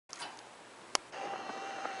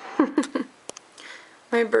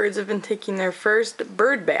my birds have been taking their first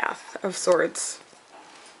bird bath of sorts.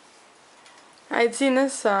 I had seen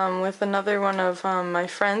this with another one of my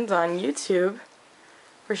friends on YouTube,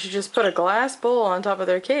 where she just put a glass bowl on top of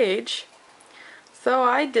their cage. So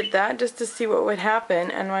I did that just to see what would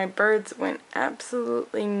happen, and my birds went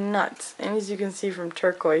absolutely nuts. And as you can see from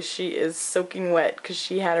Turquoise, she is soaking wet because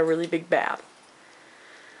she had a really big bath.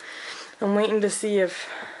 I'm waiting to see if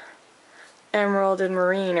Emerald and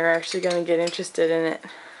Marine are actually going to get interested in it.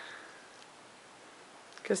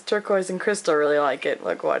 Because Turquoise and Crystal really like it.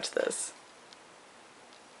 Look, watch this.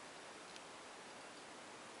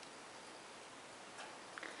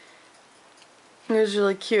 It was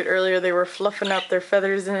really cute. Earlier they were fluffing up their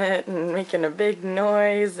feathers in it and making a big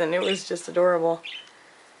noise, and it was just adorable.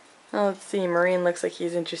 Now let's see, Marine looks like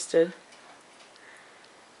he's interested.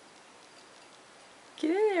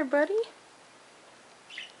 Get in there, buddy.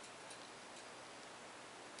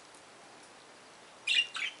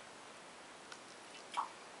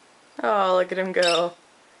 Oh, look at him go.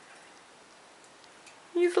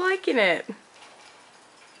 He's liking it.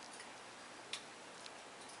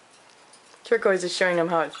 Turquoise is showing him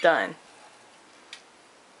how it's done.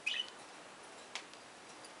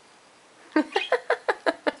 Look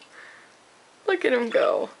at him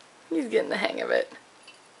go. He's getting the hang of it.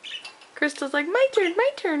 Crystal's like, my turn, my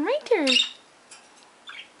turn, my turn.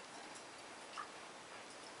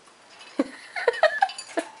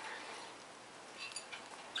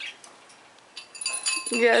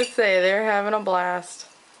 You gotta say, they're having a blast.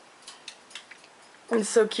 It's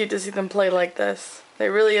so cute to see them play like this. They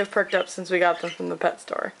really have perked up since we got them from the pet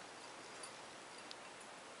store.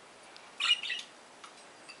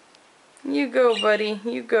 You go, buddy.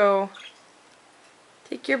 You go.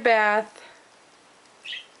 Take your bath.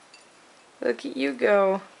 Look at you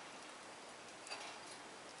go.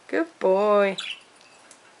 Good boy.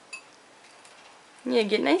 Yeah,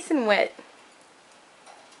 get nice and wet.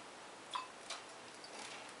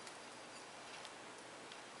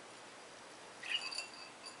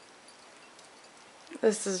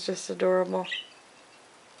 This is just adorable.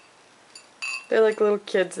 They're like little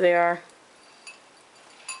kids, they are.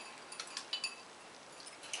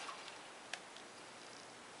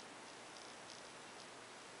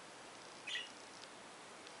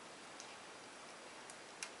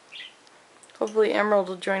 Hopefully Emerald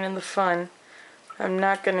will join in the fun. I'm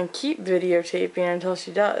not going to keep videotaping until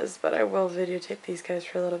she does, but I will videotape these guys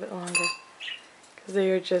for a little bit longer. Because they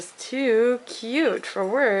are just too cute for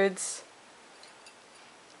words.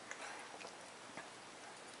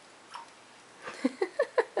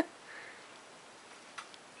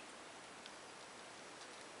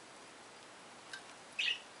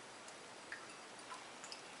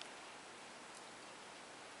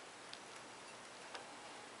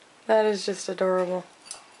 That is just adorable.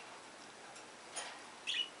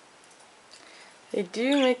 They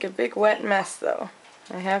do make a big wet mess though,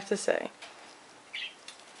 I have to say. I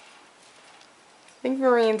think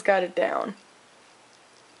Marine's got it down.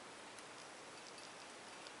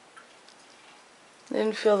 I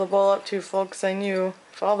didn't fill the bowl up too full because I knew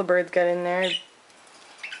if all the birds got in there it'd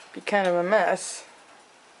be kind of a mess.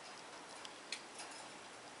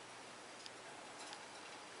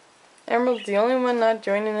 Emerald's the only one not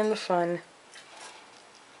joining in the fun.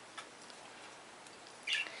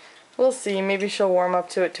 We'll see, maybe she'll warm up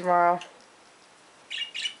to it tomorrow.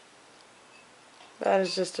 That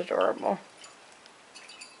is just adorable.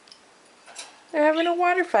 They're having a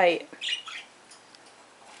water fight.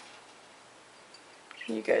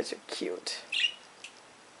 You guys are cute.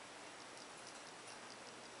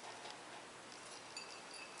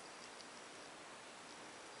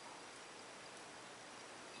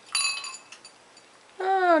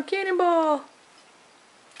 Oh, cannonball!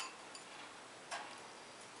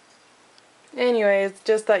 Anyways,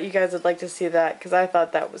 just thought you guys would like to see that because I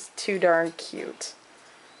thought that was too darn cute.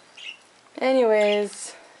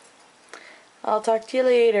 Anyways, I'll talk to you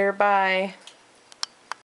later. Bye.